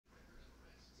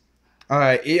All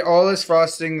right, eat all this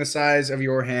frosting the size of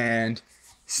your hand.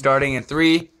 Starting in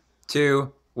 3,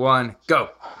 2, 1, go.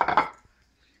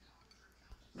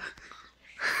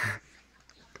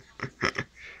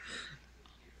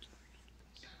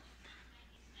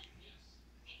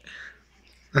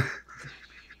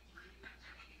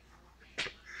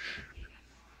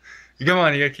 Come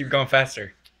on, you gotta keep going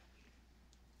faster.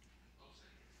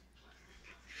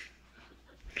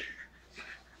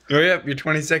 Hurry up, you're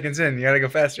 20 seconds in. You gotta go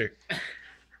faster.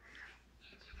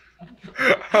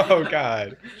 Oh,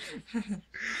 God.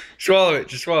 Swallow it.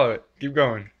 Just swallow it. Keep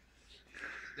going.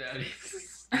 That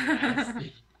is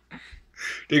nasty.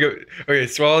 Okay,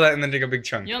 swallow that and then take a big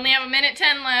chunk. You only have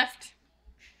 1:10 left.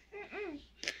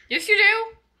 Yes, you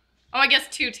do. Oh, I guess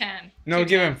 2:10. No,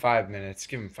 give him 5 minutes.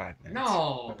 Give him 5 minutes.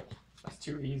 No, that's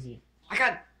too easy. I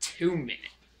got 2 minutes.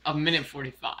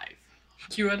 1:45.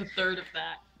 You had a third of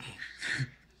that.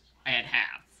 I had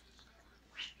half.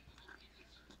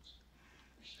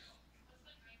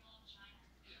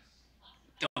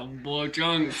 Don't blow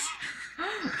chunks.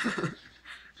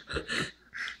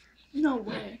 No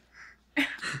way.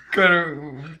 Gotta...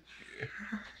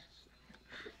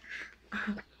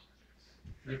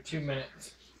 You have 2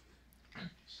 minutes.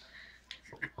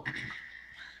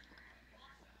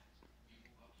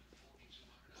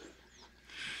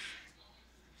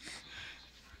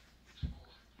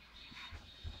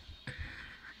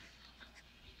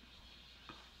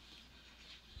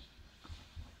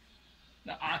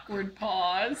 The awkward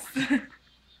pause. Did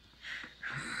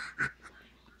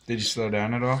you slow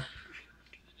down at all?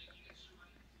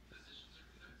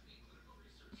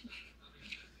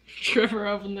 Trevor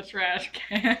opened the trash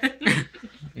can.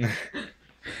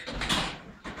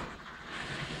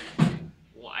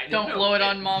 Why Don't blow it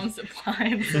on Mom's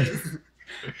appliances.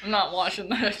 I'm not washing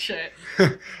that shit.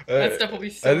 That stuff will be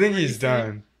so I think he's greasy.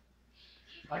 done.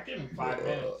 I give him 5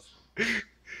 minutes.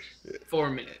 4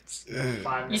 minutes. 5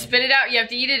 minutes. You spit it out, you have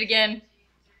to eat it again.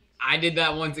 I did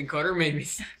that once and Cutter made me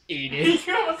eat He it.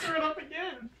 almost threw it up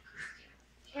again.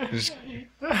 Just-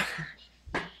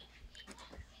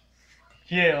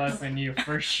 He ate less than you,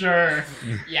 for sure.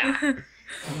 Yeah.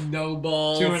 No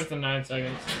balls. 2 minutes and 9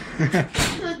 seconds.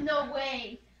 There's no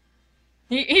way.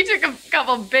 He took a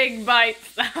couple big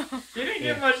bites though. You didn't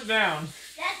get much down.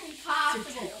 That's Took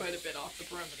impossible. quite a bit off the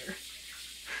perimeter.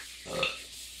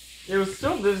 It was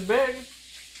still this big.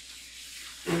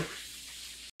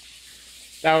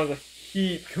 That was a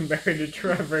heap compared to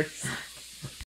Trevor's.